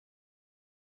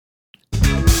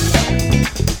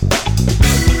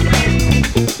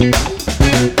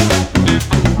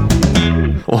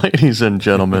Ladies and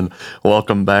gentlemen,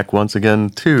 welcome back once again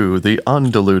to The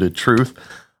Undiluted Truth.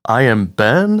 I am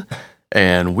Ben,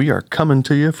 and we are coming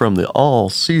to you from the All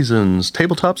Seasons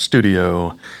Tabletop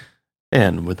Studio.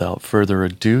 And without further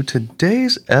ado,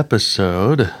 today's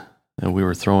episode, and we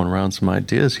were throwing around some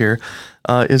ideas here,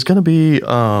 is going to be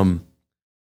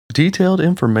detailed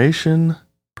information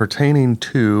pertaining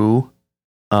to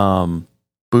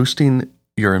boosting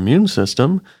your immune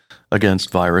system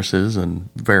against viruses and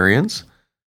variants.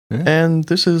 Yeah. And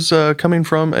this is coming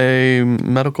from a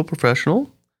medical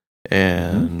professional.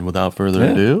 And without further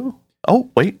ado,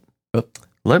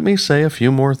 let me say a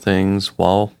few more things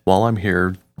while I'm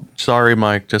here. Sorry,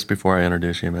 Mike, just before I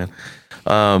introduce you, man.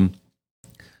 I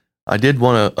did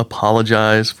want to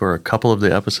apologize for a couple of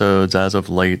the episodes as of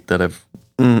late that have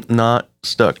not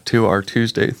stuck to our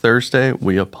Tuesday, Thursday.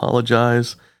 We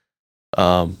apologize.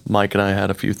 Mike and I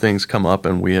had a few things come up,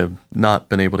 and we have not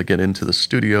been able to get into the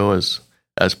studio as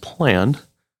planned.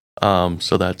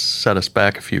 So that's set us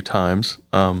back a few times.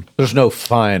 There's no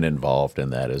fine involved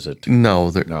in that, is it?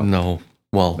 No.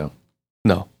 Okay.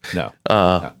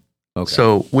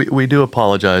 So we do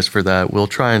apologize for that. We'll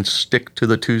try and stick to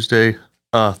the Tuesday,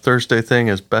 Thursday thing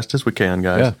as best as we can,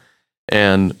 guys. Yeah.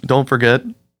 And don't forget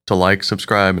to like,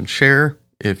 subscribe, and share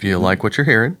if you like what you're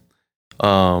hearing.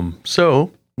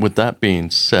 So with that being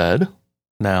said,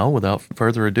 now, without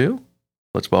further ado,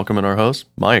 let's welcome in our host,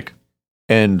 Mike.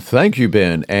 And thank you,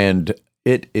 Ben. And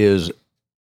it is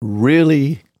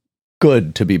really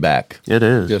good to be back. It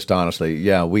is. Just honestly.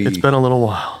 Yeah, it's been a little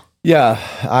while. Yeah,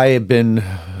 I have been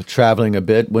traveling a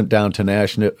bit, went down to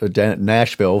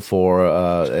Nashville for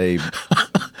a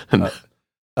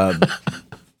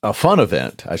fun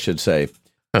event, I should say.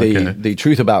 The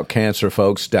Truth About Cancer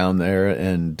folks down there,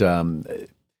 and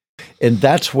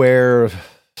that's where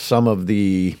some of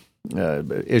the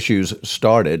issues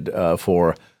started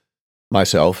for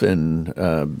myself and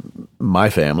my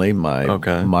family.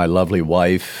 My lovely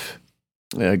wife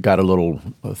got a little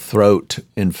throat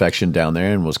infection down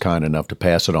there and was kind enough to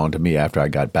pass it on to me after I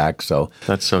got back. So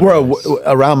that's so nice.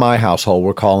 Around my household,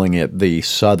 we're calling it the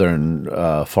Southern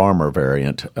farmer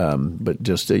variant, but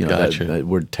just gotcha.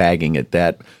 We're tagging it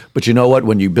that. But you know what?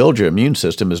 When you build your immune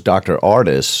system, as Dr.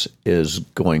 Ardis is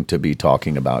going to be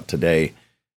talking about today,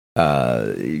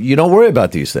 you don't worry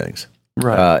about these things.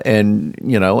 Right. And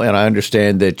I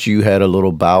understand that you had a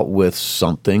little bout with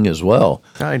something as well.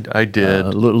 I did. A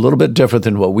little bit different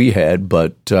than what we had,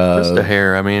 but just a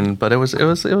hair. I mean, but it was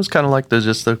kind of like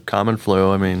just the common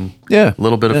flu. I mean, a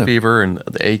little bit of fever and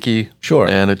the achy. Sure.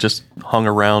 And it just hung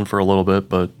around for a little bit,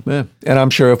 but and I'm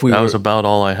sure if was about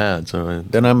all I had. So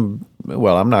then I'm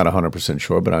not 100%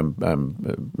 sure, but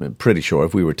I'm pretty sure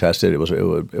if we were tested, it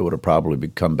would have probably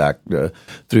come back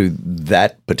through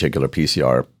that particular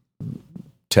PCR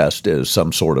test as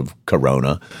some sort of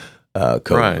corona,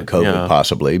 COVID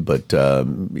possibly. But,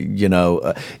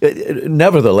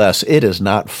 nevertheless, it is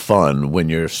not fun when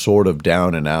you're sort of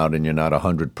down and out and you're not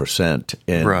 100%.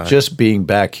 And just being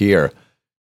back here,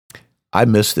 I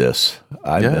miss this.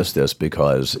 I miss this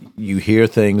because you hear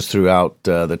things throughout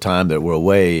the time that we're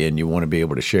away, and you want to be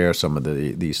able to share some of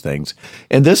these things.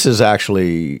 And this is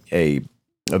actually a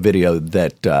video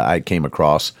that I came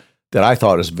across that I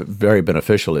thought is very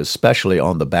beneficial, especially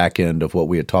on the back end of what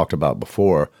we had talked about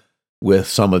before with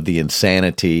some of the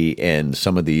insanity and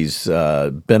some of these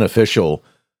beneficial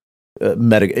I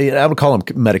would call them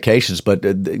medications, but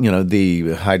the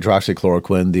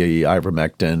hydroxychloroquine, the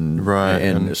ivermectin,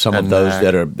 and some of those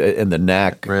that are in the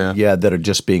NAC, that are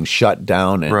just being shut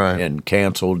down and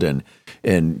canceled, and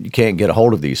you can't get a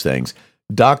hold of these things.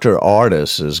 Dr.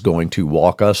 Ardis is going to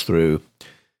walk us through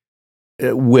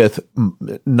with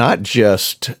not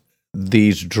just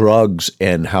these drugs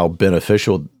and how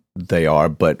beneficial they are,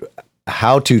 but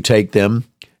how to take them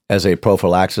as a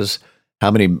prophylaxis, how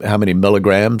many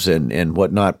milligrams and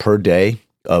whatnot per day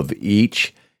of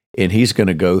each. And he's going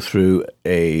to go through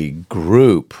a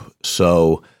group.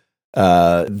 So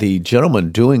the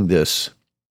gentleman doing this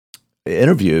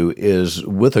interview is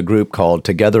with a group called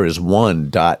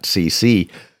togetherisone.cc.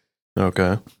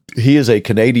 Okay. He is a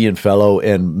Canadian fellow,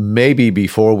 and maybe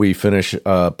before we finish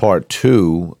part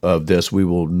 2 of this, we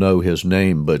will know his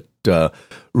name, but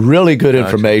really good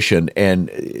information. And,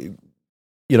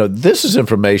 this is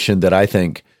information that I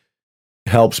think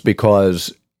helps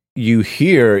because we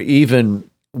hear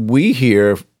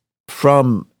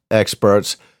from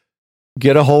experts,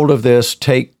 get a hold of this,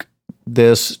 take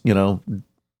this,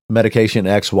 medication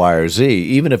X, Y, or Z.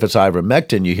 Even if it's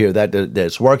ivermectin, you hear that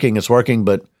it's working,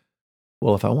 but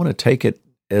well, if I want to take it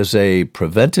as a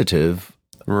preventative,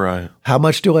 right? How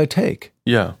much do I take?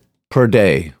 Yeah, per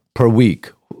day, per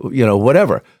week,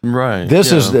 whatever. Right.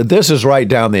 This is right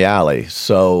down the alley.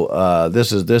 So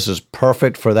this is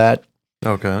perfect for that.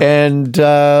 Okay. And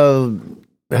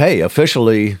hey,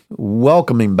 officially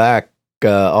welcoming back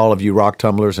all of you rock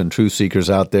tumblers and truth seekers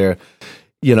out there.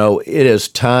 It is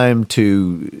time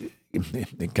to,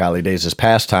 golly days, it's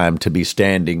past time to be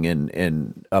standing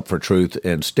and up for truth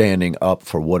and standing up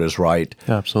for what is right.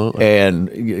 Absolutely.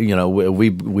 And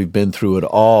we've been through it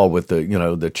all with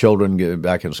the children getting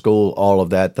back in school, all of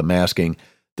that, the masking.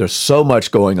 There's so much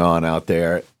going on out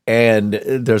there, and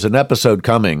there's an episode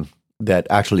coming that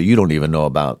actually you don't even know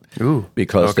about. Ooh,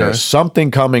 because there's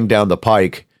something coming down the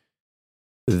pike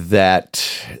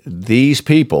that these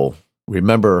people,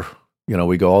 remember,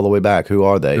 we go all the way back. Who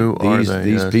are they?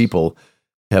 These people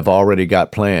have already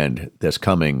got planned that's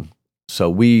coming. So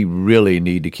we really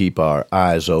need to keep our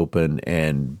eyes open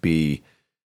and be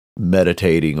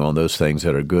meditating on those things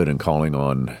that are good and calling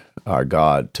on our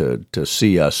God to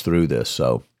see us through this.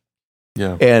 So,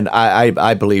 yeah. And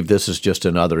I believe this is just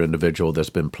another individual that's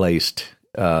been placed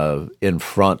in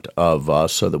front of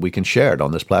us so that we can share it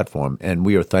on this platform, and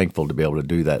we are thankful to be able to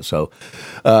do that. So,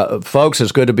 folks,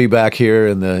 it's good to be back here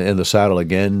in the saddle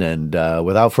again. And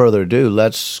without further ado,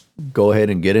 let's go ahead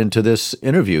and get into this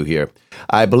interview here.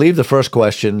 I believe the first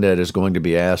question that is going to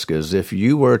be asked is, if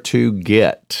you were to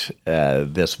get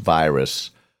this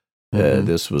virus,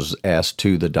 this was asked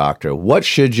to the doctor, what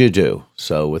should you do?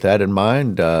 So with that in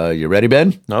mind, you ready,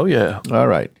 Ben? Oh, yeah. All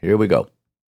right, here we go.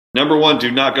 Number one, do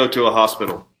not go to a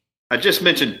hospital. I just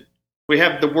mentioned we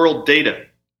have the world data.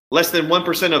 Less than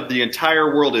 1% of the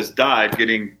entire world has died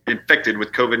getting infected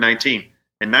with COVID-19.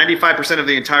 And 95% of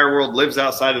the entire world lives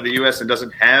outside of the U.S. and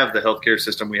doesn't have the healthcare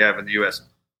system we have in the U.S.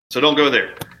 So don't go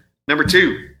there. Number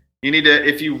two, you need to,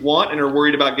 if you want and are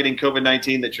worried about getting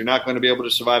COVID-19, that you're not going to be able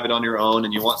to survive it on your own,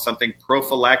 and you want something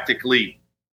prophylactically,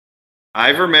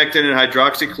 ivermectin and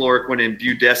hydroxychloroquine and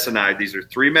budesonide. These are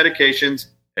 3 medications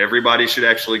everybody should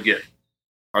actually get.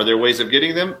 Are there ways of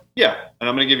getting them? Yeah, and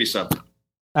I'm going to give you some.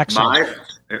 Excellent. I'm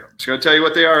just going to tell you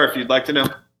what they are if you'd like to know.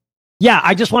 Yeah,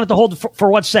 I just wanted to hold for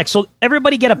 1 sec. So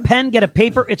everybody get a pen, get a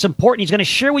paper. It's important. He's going to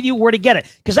share with you where to get it,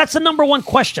 because that's the number one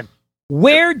question.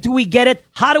 Where do we get it?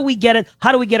 How do we get it?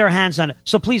 How do we get our hands on it?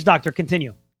 So please, doctor,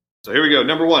 continue. So here we go.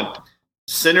 Number one,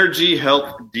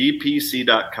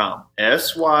 synergyhealthdpc.com.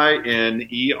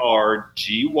 SYNERGY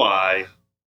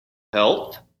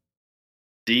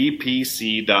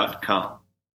healthdpc.com.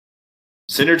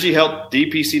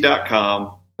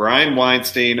 Synergyhealthdpc.com. Bryan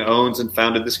Weinstein owns and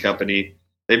founded this company.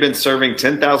 They've been serving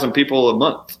 10,000 people a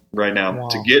month right now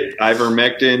to get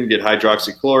ivermectin, get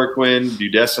hydroxychloroquine,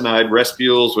 budesonide,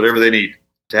 respules, whatever they need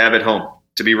to have at home,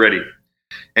 to be ready.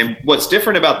 And what's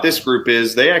different about this group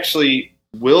is they actually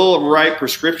will write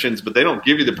prescriptions, but they don't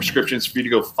give you the prescriptions for you to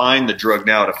go find the drug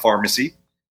now at a pharmacy.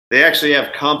 They actually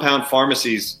have compound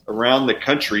pharmacies around the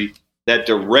country that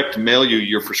direct mail you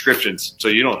your prescriptions, so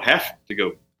you don't have to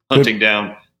go hunting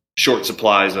down short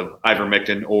supplies of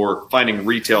ivermectin or finding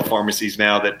retail pharmacies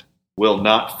now that will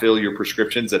not fill your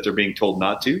prescriptions that they're being told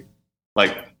not to,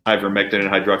 like ivermectin and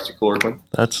hydroxychloroquine.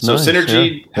 That's so nice.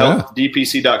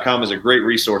 synergyhealthdpc.com is a great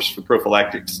resource for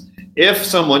prophylactics. If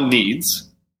someone needs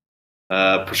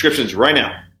prescriptions right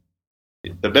now,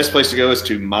 the best place to go is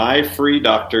to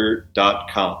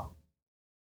myfreedoctor.com.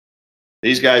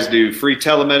 These guys do free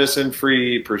telemedicine,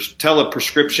 free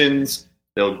teleprescriptions.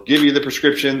 They'll give you the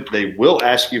prescription. They will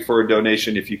ask you for a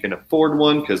donation if you can afford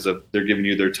one, because they're giving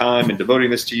you their time and devoting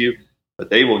this to you. But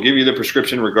they will give you the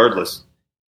prescription regardless.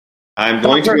 I'm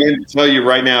going to tell you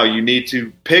right now, you need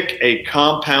to pick a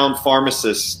compound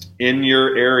pharmacist in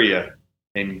your area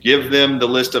and give them the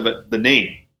list of the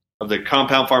name of the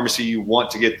compound pharmacy you want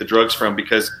to get the drugs from,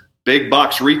 because big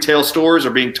box retail stores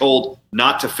are being told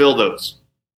not to fill those.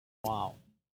 Wow.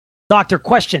 Doctor,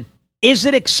 question. Is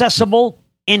it accessible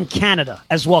in Canada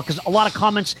as well? Because a lot of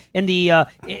comments in the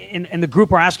in the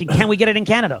group are asking, can we get it in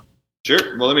Canada?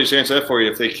 Sure. Well, let me just answer that for you.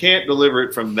 If they can't deliver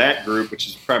it from that group, which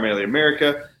is primarily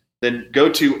America, then go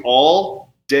to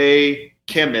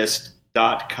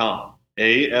alldaychemist.com.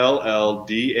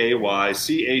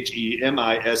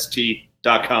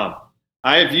 alldaychemist.com.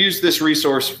 I have used this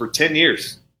resource for 10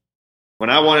 years. When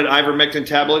I wanted ivermectin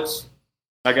tablets,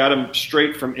 I got them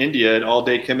straight from India at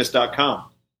alldaychemist.com.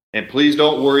 And please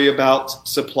don't worry about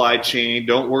supply chain.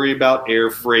 Don't worry about air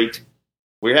freight.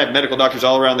 We have medical doctors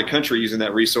all around the country using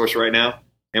that resource right now.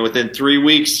 And within 3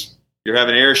 weeks, you're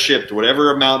having air shipped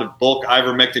whatever amount of bulk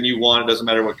ivermectin you want. It doesn't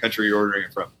matter what country you're ordering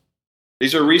it from.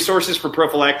 These are resources for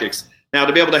prophylactics. Now,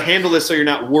 to be able to handle this so you're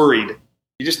not worried,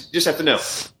 you just have to know.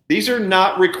 These are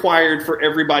not required for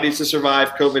everybody to survive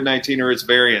COVID-19 or its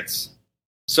variants.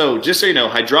 So just so you know,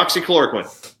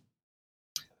 hydroxychloroquine,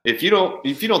 If you don't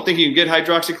think you can get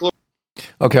hydroxychloroquine.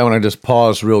 Okay, I want to just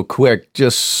pause real quick,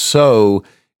 just so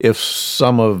if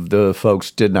some of the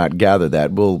folks did not gather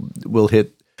that, we'll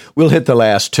hit the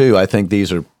last two. I think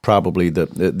these are probably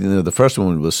the first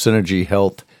one was Synergy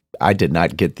Health. I did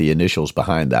not get the initials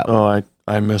behind that one. Oh,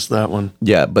 I missed that one.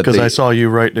 Yeah, but because I saw you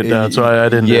writing it down, so I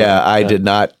didn't. Yeah, I did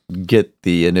not get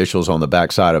the initials on the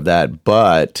backside of that.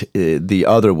 But the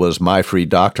other was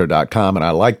myfreedoctor.com, and I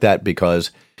like that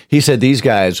because he said these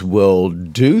guys will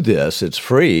do this. It's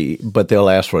free, but they'll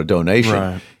ask for a donation.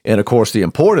 Right. And of course, the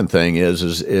important thing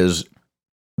is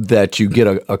that you get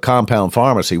a compound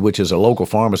pharmacy, which is a local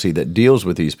pharmacy that deals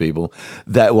with these people,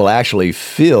 that will actually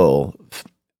fill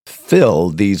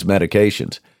these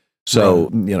medications. So,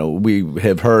 we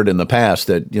have heard in the past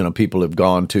that, people have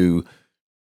gone to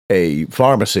a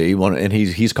pharmacy, and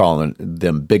he's calling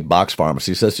them big box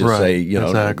pharmacies. Let's just say,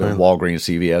 exactly. Walgreens,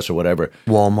 CVS, or whatever.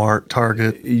 Walmart,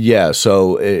 Target. Yeah.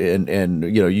 So, and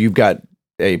you've got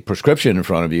a prescription in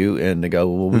front of you, and they go,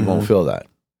 well, we won't fill that.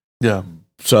 Yeah.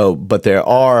 So, but there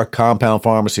are compound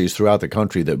pharmacies throughout the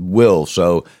country that will.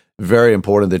 So, very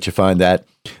important that you find that.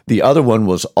 The other one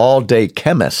was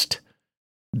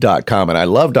alldaychemist.com, and I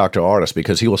love Dr. Ardis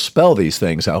because he will spell these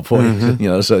things out for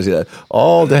you. So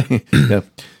all day,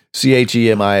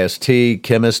 CHEMIST,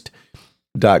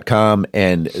 chemist.com,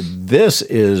 and this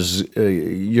is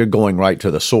you're going right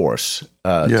to the source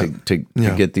to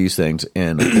get these things.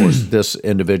 And of course, this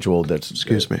individual that's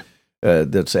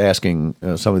that's asking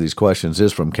some of these questions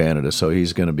is from Canada, so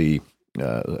he's going to be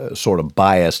sort of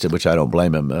biased, which I don't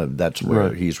blame him. That's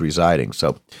where he's residing.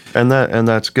 So, and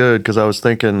that's good because I was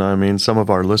thinking. I mean, some of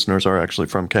our listeners are actually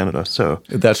from Canada, so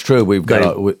that's true. We've got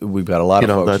a lot of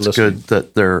folks that's listening. Good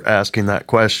that they're asking that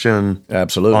question.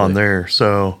 Absolutely on there.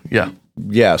 So yeah.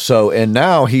 So and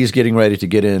now he's getting ready to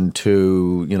get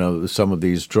into some of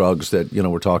these drugs that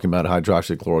we're talking about,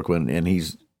 hydroxychloroquine, and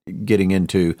he's getting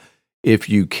into if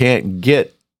you can't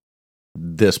get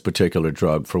this particular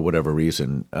drug for whatever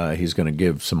reason, he's going to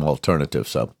give some alternatives.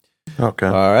 So, okay.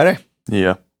 All righty.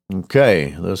 Yeah.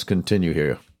 Okay. Let's continue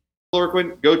here.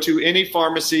 Chloroquine, go to any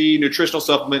pharmacy, nutritional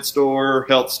supplement store,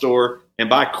 health store, and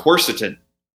buy quercetin.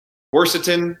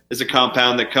 Quercetin is a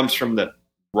compound that comes from the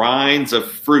rinds of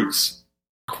fruits.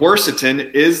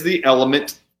 Quercetin is the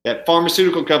element that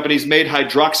pharmaceutical companies made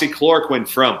hydroxychloroquine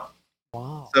from.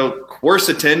 Wow. So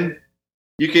quercetin,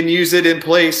 you can use it in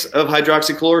place of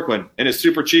hydroxychloroquine, and it's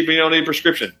super cheap and you don't need a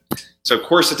prescription. So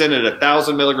quercetin at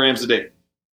 1,000 milligrams a day.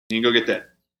 You can go get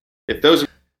that. If those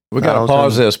we got to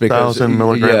pause this because 1,000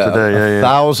 milligrams a day.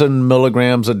 1,000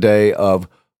 milligrams a day of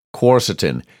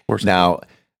quercetin. Now,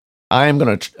 I am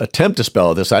going to attempt to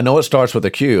spell this. I know it starts with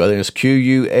a Q. I think it's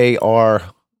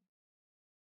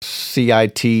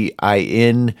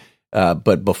QUARCITIN.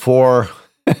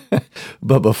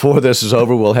 But before this is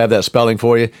over, we'll have that spelling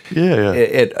for you. Yeah.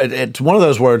 It's one of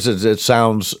those words that it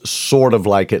sounds sort of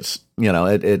like it's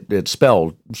it's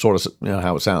spelled sort of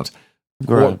how it sounds.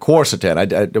 Right. Quercetin. I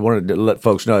wanted to let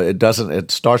folks know it doesn't.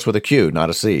 It starts with a Q, not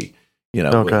a C.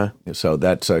 Okay. So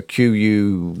that's a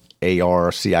QUARCIT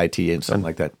and something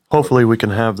like that. Hopefully, we can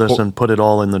have this and put it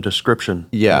all in the description.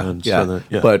 Yeah.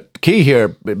 But key here,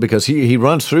 because he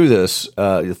runs through this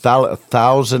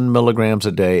 1,000 milligrams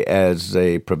a day as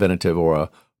a preventative or a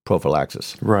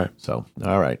prophylaxis. Right. So,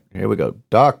 all right, here we go.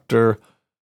 Dr.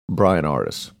 Bryan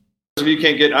Ardis. If you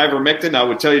can't get ivermectin, I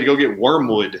would tell you to go get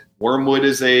wormwood. Wormwood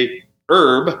is a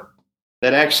herb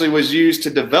that actually was used to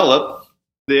develop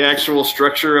the actual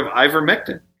structure of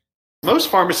ivermectin.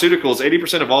 Most pharmaceuticals,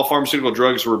 80% of all pharmaceutical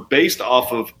drugs were based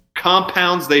off of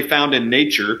compounds they found in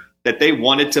nature that they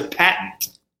wanted to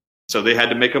patent. So they had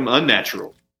to make them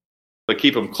unnatural, but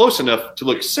keep them close enough to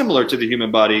look similar to the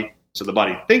human body so the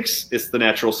body thinks it's the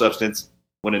natural substance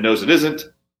when it knows it isn't,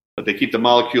 but they keep the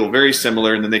molecule very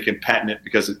similar and then they can patent it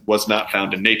because it was not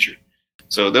found in nature.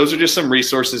 So those are just some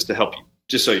resources to help you,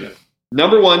 just so you know.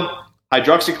 Number one,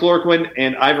 hydroxychloroquine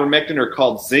and ivermectin are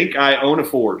called zinc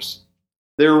ionophores.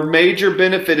 Their major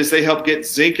benefit is they help get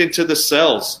zinc into the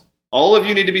cells. All of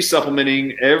you need to be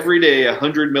supplementing every day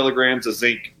 100 milligrams of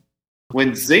zinc.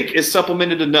 When zinc is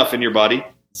supplemented enough in your body,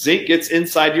 zinc gets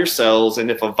inside your cells,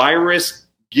 and if a virus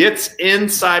gets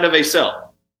inside of a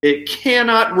cell, it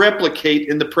cannot replicate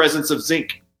in the presence of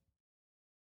zinc.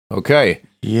 Okay.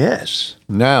 Yes.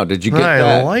 Now, did you get that?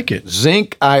 I like it.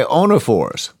 Zinc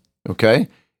ionophores. Okay.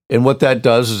 And what that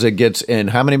does is it gets in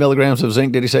how many milligrams of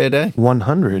zinc did he say a day?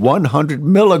 100. 100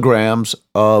 milligrams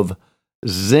of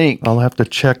zinc. I'll have to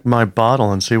check my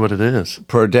bottle and see what it is.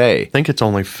 Per day. I think it's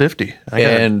only 50.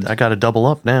 I got to double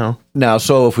up now. Now,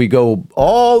 so if we go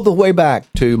all the way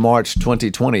back to March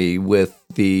 2020 with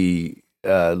the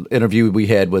interview we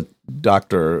had with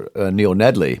Dr. Neil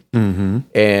Nedley. Mm-hmm.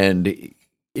 And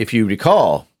if you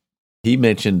recall, he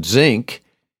mentioned zinc,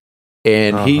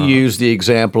 and he used the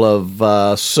example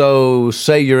of, so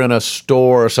say you're in a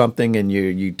store or something, and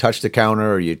you touch the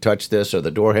counter, or you touch this, or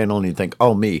the door handle, and you think,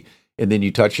 oh, me. And then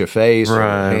you touch your face, or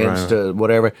hands to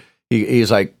whatever.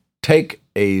 He's like, take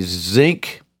a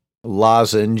zinc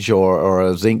lozenge or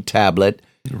a zinc tablet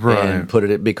and put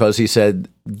it, because he said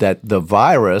that the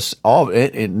virus,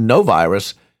 no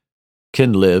virus,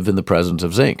 can live in the presence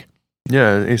of zinc.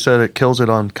 Yeah, he said it kills it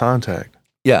on contact.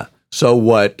 Yeah. So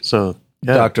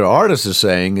Dr. Ardis is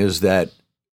saying is that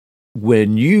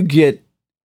when you get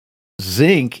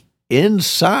zinc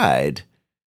inside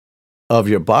of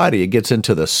your body, it gets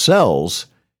into the cells,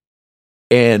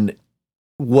 and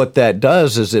what that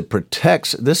does is it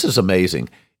protects, this is amazing,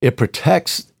 it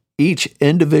protects each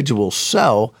individual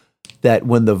cell, that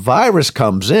when the virus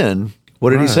comes in, what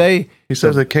did he say? He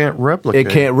says it can't replicate.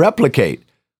 It can't replicate.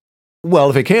 Well,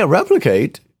 if it can't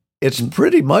replicate, it's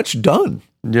pretty much done.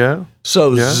 Yeah.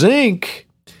 So zinc,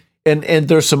 and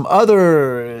there's some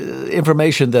other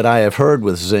information that I have heard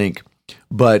with zinc,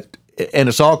 and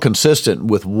it's all consistent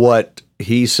with what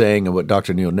he's saying and what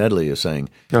Dr. Neil Nedley is saying.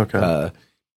 Okay.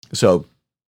 So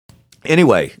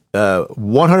anyway,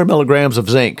 100 milligrams of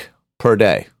zinc per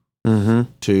day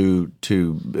to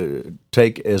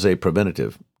take as a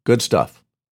preventative. Good stuff.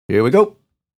 Here we go.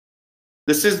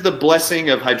 This is the blessing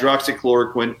of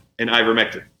hydroxychloroquine and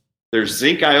ivermectin. There's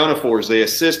zinc ionophores. They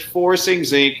assist forcing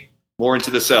zinc more into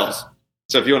the cells.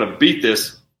 So if you want to beat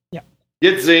this,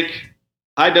 get zinc,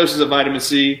 high doses of vitamin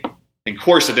C, and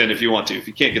quercetin if you want to, if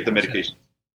you can't get the medication.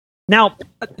 Now,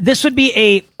 this would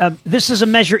be this is a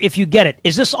measure if you get it.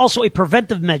 Is this also a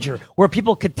preventive measure where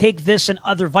people could take this and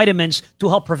other vitamins to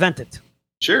help prevent it?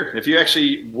 Sure. If you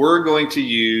actually were going to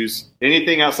use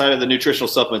anything outside of the nutritional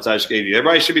supplements I just gave you,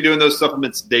 everybody should be doing those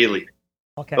supplements daily.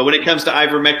 Okay. But when it comes to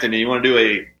ivermectin and you want to do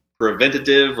a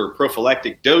preventative or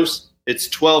prophylactic dose, it's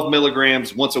 12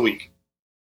 milligrams once a week.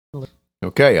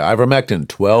 Okay, ivermectin,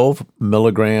 12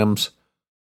 milligrams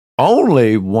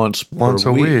only once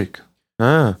a week.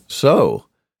 So,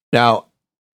 now,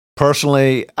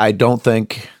 personally, I don't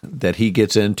think that he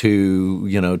gets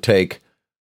into, take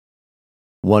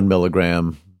 1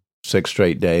 milligram 6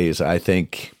 straight days. I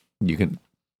think you can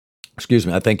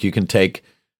take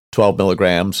 12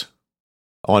 milligrams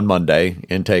on Monday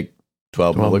and take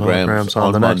 12 milligrams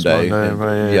on Monday.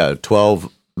 Yeah,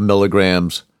 12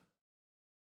 milligrams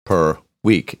per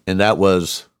week. And that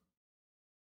was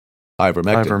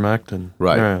ivermectin.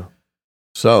 Right. Yeah.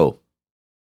 So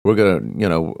we're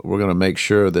gonna make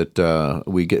sure that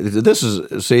we get this.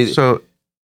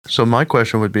 So my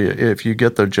question would be, if you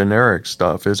get the generic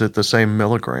stuff, is it the same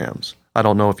milligrams? I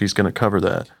don't know if he's going to cover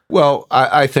that. Well,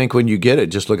 I think when you get it,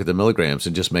 just look at the milligrams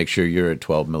and just make sure you're at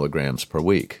 12 milligrams per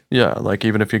week. Yeah, like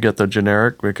even if you get the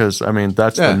generic, because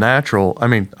that's the natural.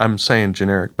 I'm saying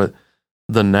generic, but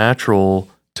the natural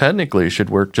technically should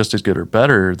work just as good or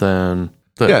better than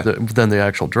the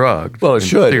actual drug. Well, it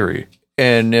should. Theory.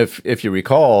 And if you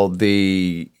recall,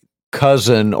 the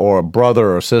cousin or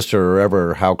brother or sister or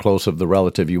ever how close of the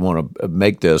relative you want to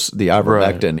make this, the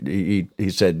ivermectin, he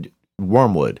said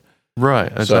wormwood.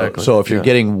 Right, exactly. So if you're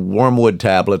getting wormwood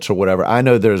tablets or whatever, I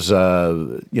know there's,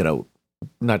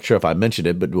 not sure if I mentioned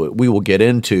it, but we will get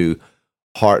into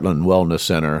Heartland Wellness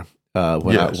Center.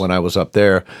 When I was up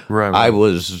there, I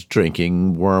was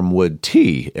drinking wormwood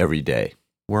tea every day.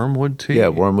 Wormwood tea? Yeah,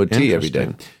 wormwood tea every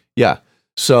day. Yeah.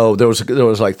 So there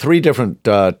was like 3 different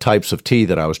types of tea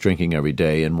that I was drinking every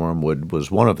day, and wormwood was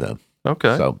one of them.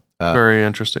 Okay. So very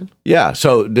interesting. Yeah.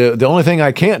 So the only thing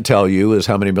I can't tell you is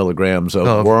how many milligrams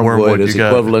of wormwood is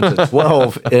equivalent to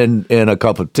 12 in a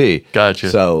cup of tea. Gotcha.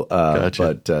 So,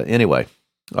 but anyway,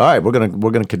 all right, we're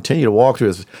gonna continue to walk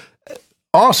through this.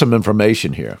 Awesome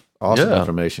information here. Awesome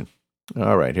information.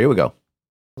 All right, here we go.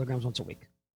 Milligrams once a week.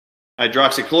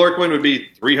 Hydroxychloroquine would be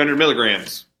 300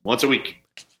 milligrams once a week.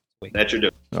 That's your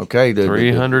dose. Okay.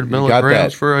 300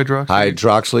 milligrams for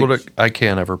hydroxy. I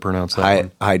can't ever pronounce that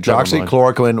one.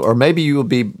 Hydroxychloroquine, or maybe you would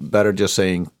be better just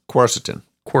saying quercetin.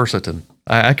 Quercetin.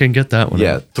 I can get that one.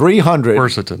 Yeah, 300.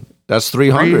 Quercetin. That's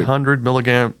 300. 300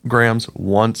 milligrams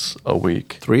once a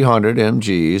week. 300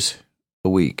 mgs a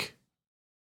week.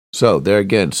 So there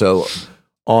again. So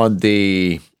on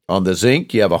the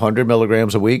zinc, you have 100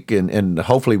 milligrams a week, and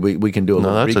hopefully we can do a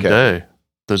little recap. No, that's a day.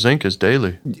 The zinc is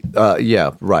daily.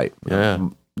 Yeah, right. Yeah.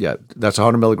 Yeah, that's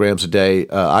 100 milligrams a day.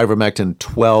 Ivermectin,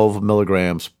 12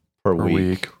 milligrams per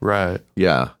week. Right.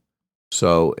 Yeah.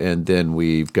 So, and then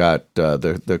we've got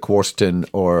the quercetin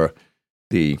or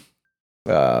the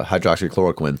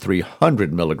hydroxychloroquine,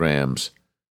 300 milligrams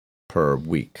per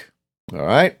week. All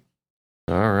right?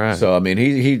 All right. So, I mean,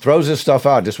 he throws this stuff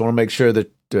out. Just want to make sure that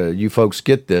you folks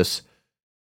get this.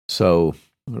 So,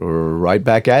 we're right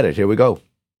back at it. Here we go.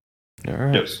 All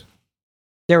right. Yes.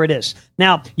 There it is.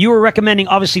 Now, you were recommending,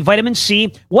 obviously, vitamin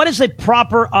C. What is the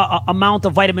proper amount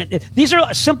of vitamin? These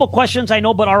are simple questions, I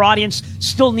know, but our audience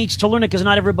still needs to learn it because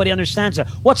not everybody understands it.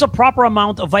 What's a proper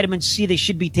amount of vitamin C they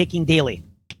should be taking daily?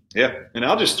 Yeah, and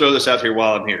I'll just throw this out here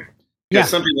while I'm here. Because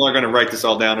some people are going to write this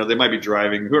all down, or they might be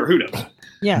driving, who knows?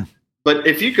 Yeah. But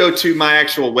if you go to my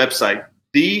actual website,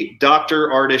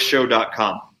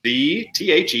 thedrardisshow.com,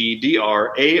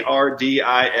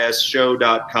 thedrardis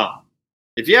show.com.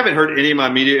 If you haven't heard any of my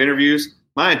media interviews,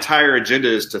 my entire agenda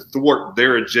is to thwart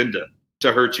their agenda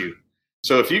to hurt you.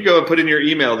 So if you go and put in your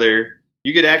email there,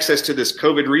 you get access to this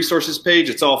COVID resources page.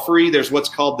 It's all free. There's what's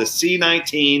called the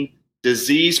C19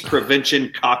 Disease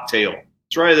Prevention Cocktail.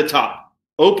 It's right at the top.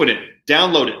 Open it,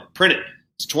 download it, print it.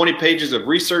 It's 20 pages of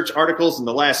research articles, and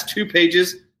the last 2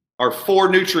 pages are 4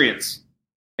 nutrients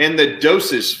and the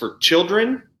doses for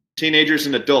children, teenagers,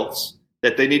 and adults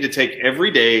that they need to take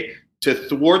every day to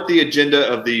thwart the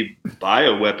agenda of the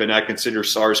bioweapon I consider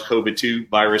SARS-CoV-2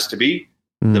 virus to be.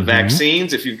 The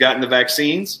vaccines, if you've gotten the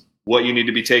vaccines, what you need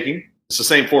to be taking. It's the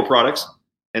same 4 products.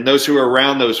 And those who are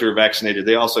around those who are vaccinated,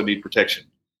 they also need protection.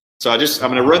 So I'm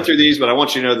going to run through these, but I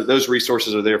want you to know that those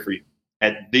resources are there for you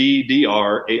at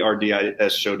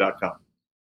thedrardisshow.com.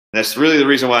 That's really the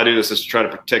reason why I do this, is to try to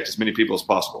protect as many people as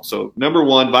possible. So number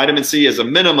 1, vitamin C is a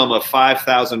minimum of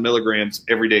 5,000 milligrams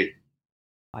every day.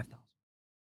 5,000.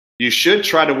 You should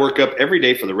try to work up every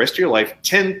day for the rest of your life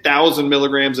 10,000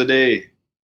 milligrams a day.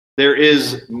 There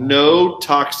is no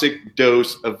toxic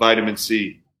dose of vitamin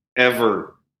C,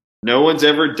 ever. No one's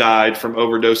ever died from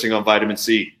overdosing on vitamin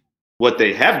C. What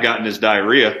they have gotten is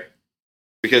diarrhea,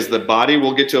 because the body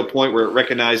will get to a point where it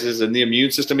recognizes, and the immune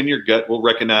system in your gut will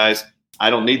recognize, I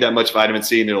don't need that much vitamin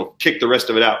C, and it'll kick the rest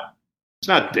of it out. It's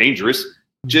not dangerous.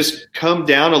 Just come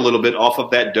down a little bit off of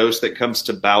that dose that comes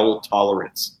to bowel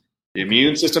tolerance. The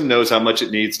immune system knows how much it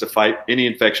needs to fight any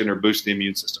infection or boost the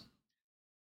immune system.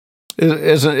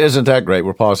 Isn't that great?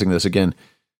 We're pausing this again.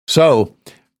 So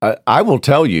I will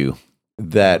tell you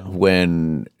that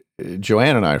when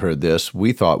Joanne and I heard this,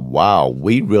 we thought, wow,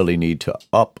 we really need to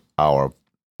up our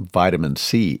vitamin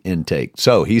C intake.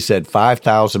 So he said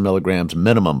 5,000 milligrams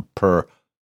minimum per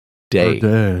day.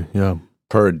 Per day, yeah.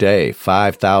 Per day,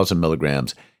 5,000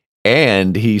 milligrams.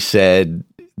 And he said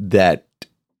that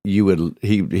he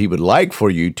would like for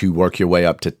you to work your way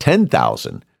up to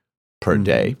 10,000 per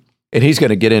day. And he's going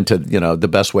to get into, the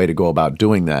best way to go about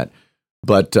doing that.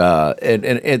 But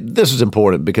and this is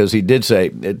important, because he did say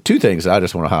 2 things I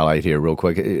just want to highlight here real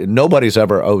quick. Nobody's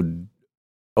ever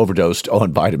overdosed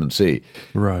on vitamin C.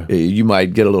 Right. You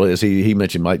might get a little, as he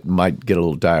mentioned, might get a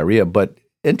little diarrhea. But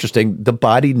interesting, the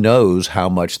body knows how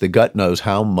much, the gut knows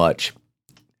how much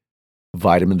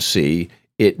vitamin C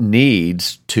it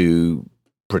needs to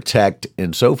protect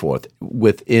and so forth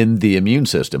within the immune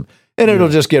system. And it'll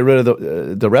just get rid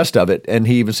of the rest of it. And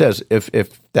he even says, if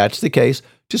that's the case,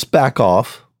 just back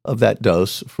off of that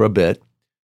dose for a bit,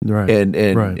 right?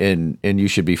 And you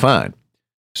should be fine.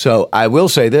 So I will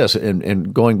say this,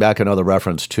 and going back another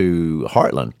reference to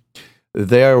Heartland,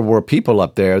 there were people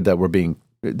up there that were being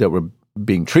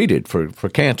treated for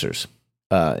cancers,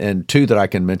 and 2 that I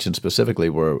can mention specifically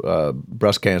were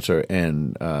breast cancer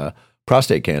and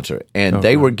prostate cancer, and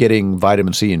they were getting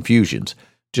vitamin C infusions,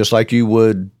 just like you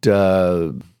would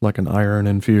like an iron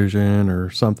infusion or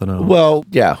something else. Well,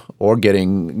 yeah, or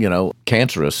getting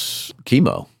cancerous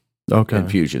chemo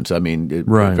infusions. I mean,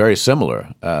 very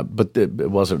similar, but it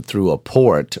wasn't through a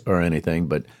port or anything.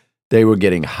 But they were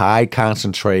getting high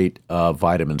concentrate of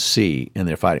vitamin C in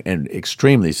their fighting, and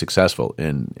extremely successful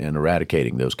in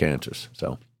eradicating those cancers.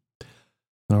 So,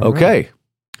 okay,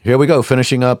 here we go.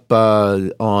 Finishing up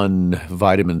on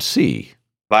vitamin C.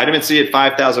 Vitamin C at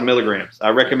 5,000 milligrams.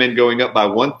 I recommend going up by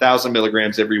 1,000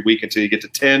 milligrams every week until you get to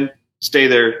 10. Stay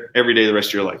there every day the rest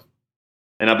of your life.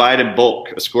 And I buy it in bulk,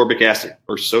 ascorbic acid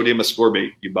or sodium ascorbate.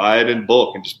 You buy it in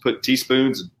bulk and just put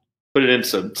teaspoons and put it in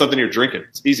something you're drinking.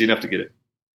 It's easy enough to get it.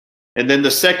 And then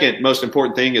the second most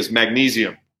important thing is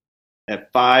magnesium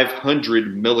at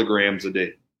 500 milligrams a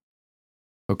day.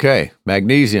 Okay,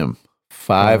 magnesium,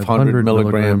 500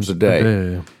 milligrams a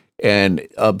day. And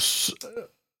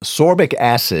ascorbic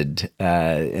acid,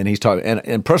 and he's talking,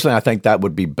 and personally, I think that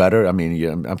would be better. I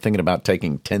mean, I'm thinking about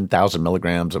taking 10,000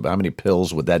 milligrams of, how many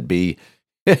pills would that be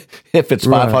if it's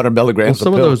 500 milligrams? Well,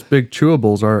 some of those big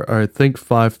chewables are, I think,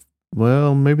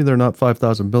 maybe they're not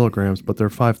 5,000 milligrams, but they're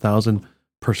 5,000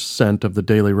 percent of the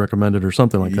daily recommended or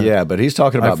something like that. Yeah, but he's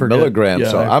talking about milligrams.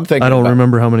 So I'm thinking I don't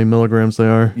remember how many milligrams they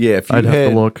are. Yeah, I'd have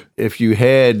to look. If you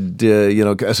had,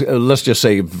 let's just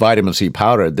say vitamin C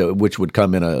powder, which would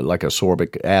come in like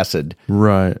ascorbic acid,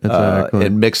 right? Exactly.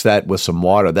 And mix that with some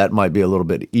water, that might be a little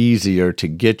bit easier to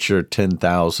get your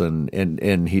 10,000.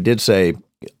 And he did say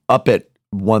up at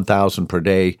 1,000 per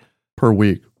day per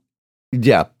week.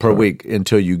 Yeah, per week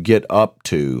until you get up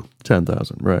to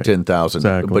 10,000, right? 10,000.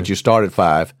 Exactly. But you start at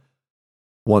 5,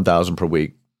 1,000 per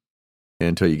week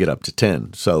until you get up to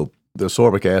 10. So the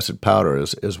ascorbic acid powder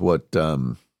is what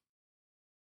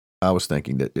I was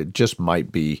thinking, that it just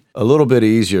might be a little bit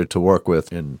easier to work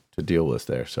with and to deal with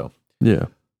there. So yeah.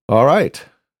 All right.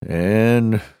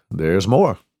 And there's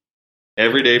more.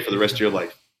 Every day for the rest of your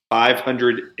life.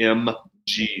 500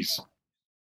 mgs.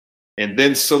 And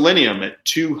then selenium at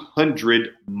 200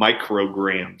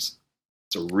 micrograms.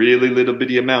 It's a really little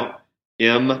bitty amount.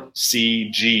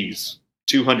 MCGs,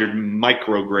 200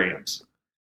 micrograms.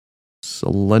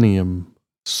 Selenium,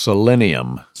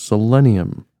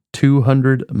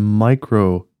 200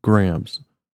 micrograms.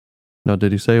 Now,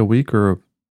 did he say a week or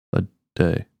a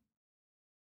day?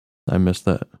 I missed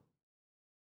that.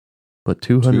 But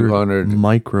 200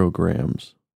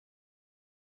 micrograms.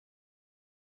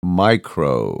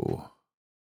 Micro.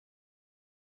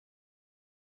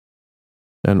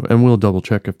 And we'll double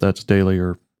check if that's daily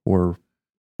or a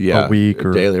week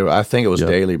or daily. I think it was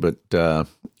daily, but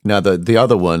now the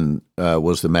other one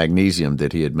was the magnesium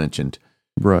that he had mentioned.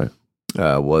 Right.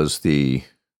 Was the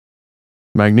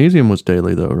magnesium was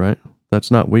daily though, right? That's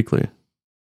not weekly,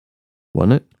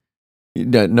 wasn't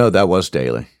it? No, that was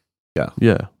daily. Yeah.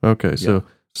 Yeah. Okay. So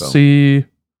C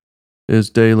is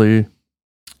daily.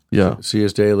 Yeah. C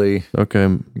is daily.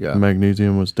 Okay. Yeah.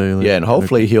 Magnesium was daily. Yeah, and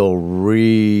hopefully he'll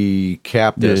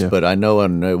recap this, but I know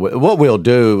what we'll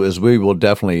do is we will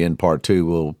definitely in part 2,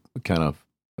 we'll kind of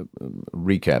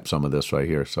recap some of this right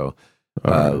here. So,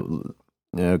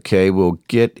 okay, we'll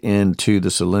get into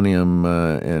the selenium,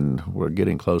 and we're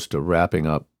getting close to wrapping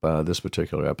up this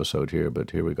particular episode here,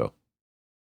 but here we go.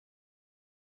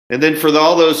 And then for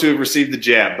all those who have received the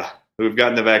jab, who have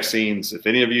gotten the vaccines, if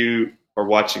any of you are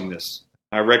watching this,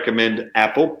 I recommend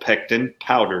apple pectin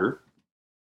powder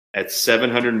at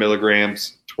 700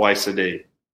 milligrams twice a day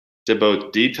to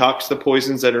both detox the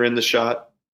poisons that are in the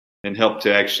shot and help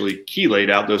to actually chelate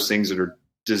out those things that are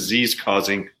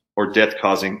disease-causing or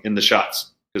death-causing in the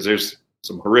shots, because there's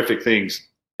some horrific things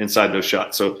inside those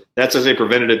shots. So that's as a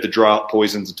preventative to draw out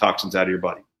poisons and toxins out of your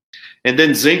body. And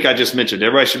then zinc, I just mentioned.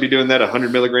 Everybody should be doing that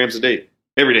 100 milligrams a day,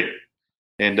 every day.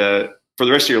 And for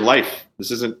the rest of your life,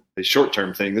 this isn't a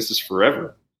short-term thing. This is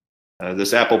forever.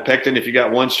 This apple pectin, if you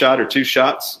got 1 shot or 2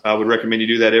 shots, I would recommend you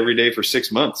do that every day for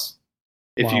 6 months.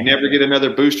 If you never get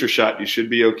another booster shot, you should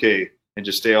be okay and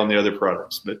just stay on the other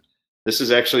products. But this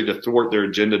is actually to thwart their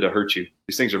agenda to hurt you.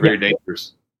 These things are very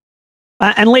dangerous.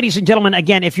 And ladies and gentlemen,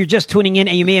 again, if you're just tuning in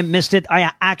and you may have missed it,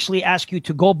 I actually ask you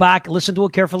to go back, listen to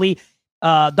it carefully.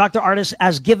 Dr. Ardis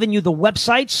has given you the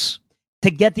websites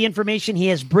to get the information. He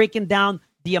has broken down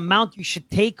the amount you should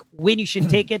take, when you should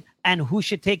take it, and who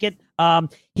should take it.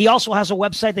 He also has a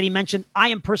website that he mentioned. I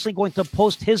am personally going to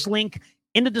post his link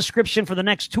in the description for the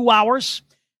next 2 hours,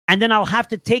 and then I'll have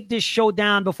to take this show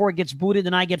down before it gets booted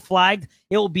and I get flagged.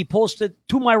 It will be posted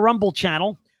to my Rumble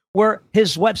channel, where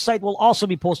his website will also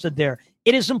be posted there.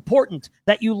 It is important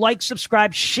that you like,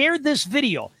 subscribe, share this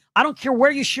video. I don't care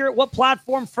where you share it, what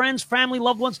platform, friends, family,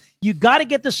 loved ones. You got to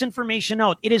get this information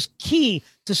out. It is key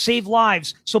to save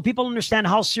lives so people understand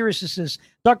how serious this is.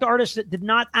 Dr. Ardis did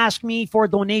not ask me for a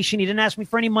donation. He didn't ask me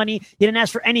for any money. He didn't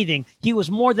ask for anything. He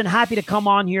was more than happy to come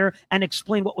on here and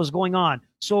explain what was going on.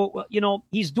 So,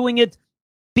 he's doing it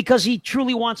because he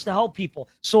truly wants to help people.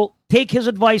 So take his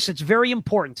advice. It's very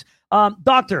important.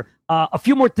 Doctor, a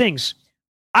few more things.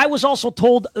 I was also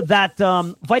told that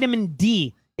vitamin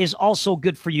D is also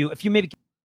good for you. If you maybe...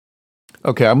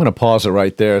 Okay, I'm going to pause it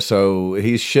right there. So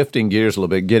he's shifting gears a little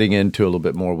bit, getting into a little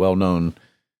bit more well-known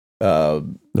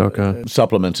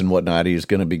supplements and whatnot. He's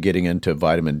going to be getting into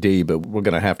vitamin D, but we're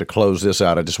going to have to close this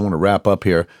out. I just want to wrap up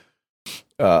here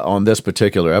on this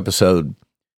particular episode.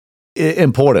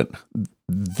 Important.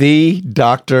 The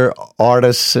Dr.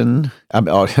 Ardis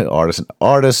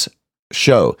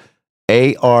Show.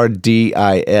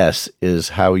 Ardis is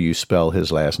how you spell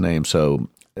his last name. So,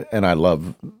 and I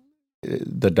love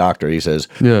the doctor. He says,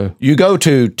 you go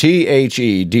to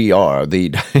THEDR,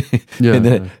 and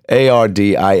then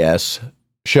ARDIS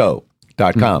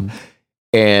show.com.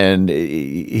 And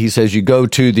he says, you go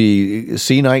to the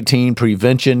C19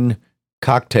 prevention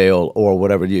cocktail or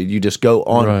whatever. You just go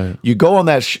on. You go on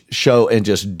that show and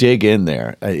just dig in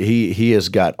there. He has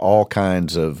got all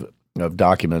kinds of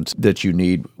documents that you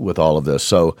need with all of this.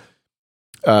 So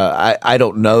I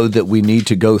don't know that we need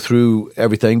to go through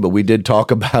everything, but we did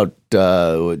talk about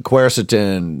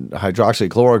quercetin,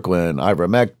 hydroxychloroquine,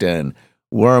 ivermectin,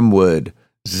 wormwood,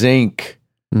 zinc,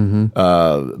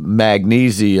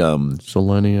 magnesium,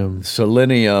 selenium,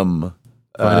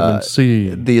 vitamin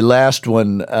C. The last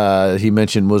one he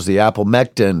mentioned was the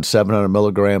apomectin, 700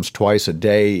 milligrams twice a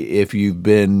day if you've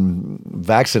been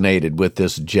vaccinated with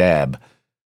this jab.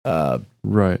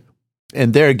 Right.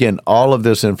 And there again, all of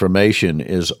this information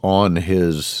is on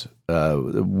his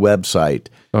website.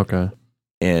 Okay.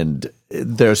 And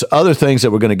there's other things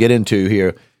that we're going to get into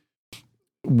here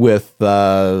with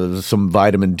some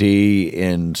vitamin D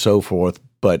and so forth,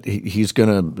 but he's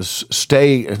going to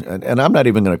stay, and I'm not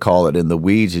even going to call it in the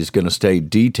weeds, he's going to stay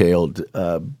detailed.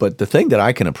 But the thing that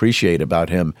I can appreciate about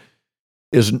him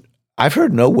is I've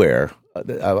heard nowhere,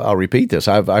 I'll repeat this,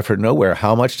 I've heard nowhere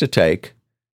how much to take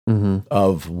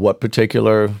of what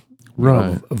particular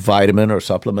vitamin or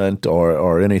supplement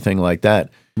or anything like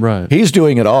that. Right. He's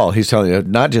doing it all. He's telling you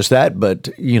not just that, but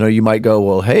you might go,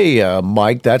 well, hey,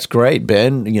 Mike, that's great,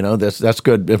 Ben. That's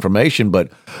good information,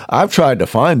 but I've tried to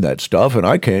find that stuff and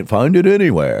I can't find it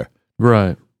anywhere.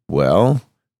 Right. Well,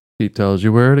 he tells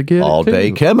you where to get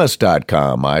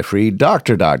alldaychemist.com,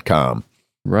 ifreedoctor.com.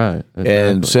 Right. Exactly.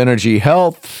 And Synergy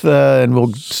Health, and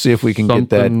we'll see if we can get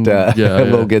that.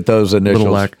 We'll get those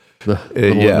initials.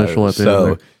 Initial at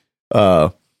the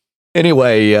end.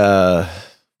 Anyway,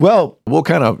 well, we'll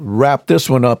kind of wrap this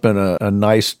one up in a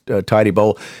nice tidy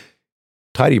bow.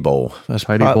 Tidy bow.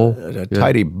 Tidy bowl.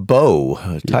 Tidy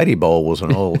bow. Tidy bowl was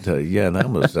an old. That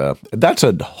was. That's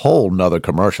a whole nother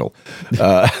commercial.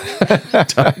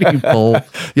 Tidy bowl.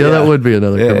 Yeah, that would be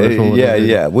another commercial.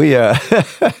 Yeah. We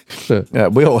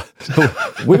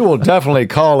will definitely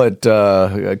call it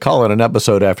an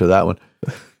episode after that one.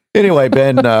 Anyway,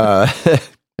 Ben.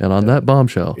 And on that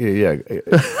bombshell.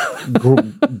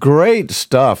 Great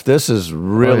stuff. This is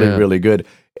really good.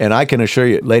 And I can assure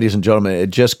you, ladies and gentlemen, it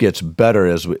just gets better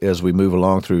as we move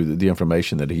along through the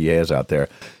information that he has out there.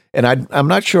 And I'm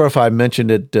not sure if I mentioned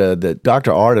it, that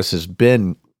Dr. Ardis has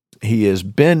been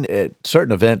at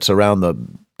certain events around the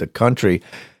country,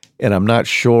 and I'm not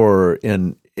sure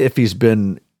if he's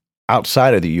been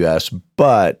outside of the U.S.,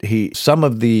 but some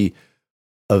of the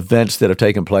events that have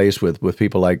taken place with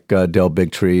people like Del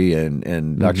Bigtree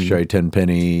and Dr. Sherry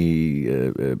Tenpenny,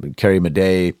 Carrie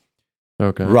Madej,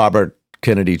 Robert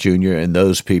Kennedy Jr. and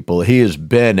those people. He has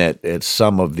been at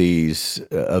some of these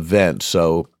events.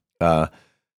 So God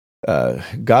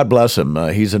bless him.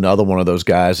 He's another one of those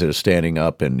guys that is standing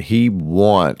up, and he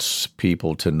wants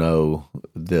people to know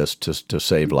this to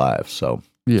save lives. So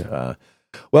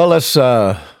well, let's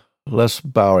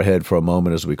bow our head for a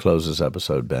moment as we close this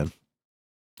episode, Ben.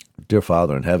 Dear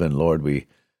Father in heaven, Lord, we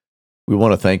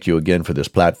want to thank you again for this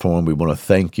platform. We want to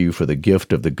thank you for the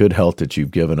gift of the good health that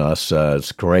you've given us.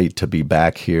 It's great to be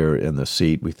back here in the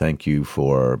seat. We thank you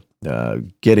for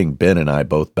getting Ben and I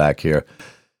both back here.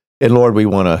 And Lord, we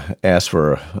want to ask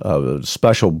for a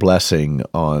special blessing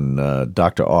on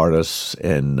Dr. Ardis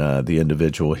and the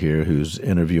individual here who's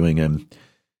interviewing him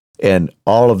and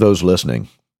all of those listening.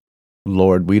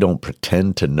 Lord, we don't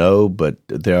pretend to know, but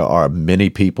there are many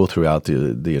people throughout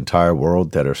the entire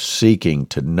world that are seeking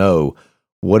to know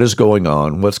what is going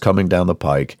on, what's coming down the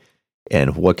pike,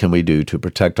 and what can we do to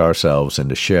protect ourselves and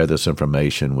to share this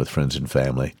information with friends and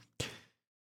family.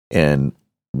 And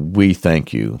we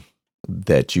thank you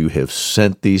that you have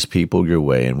sent these people your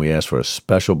way, and we ask for a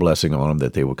special blessing on them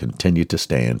that they will continue to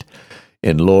stand.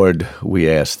 And Lord, we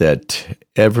ask that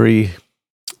every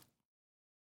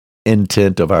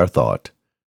intent of our thought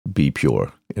be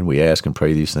pure. And we ask and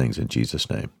pray these things in Jesus'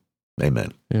 name.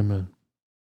 Amen. Amen.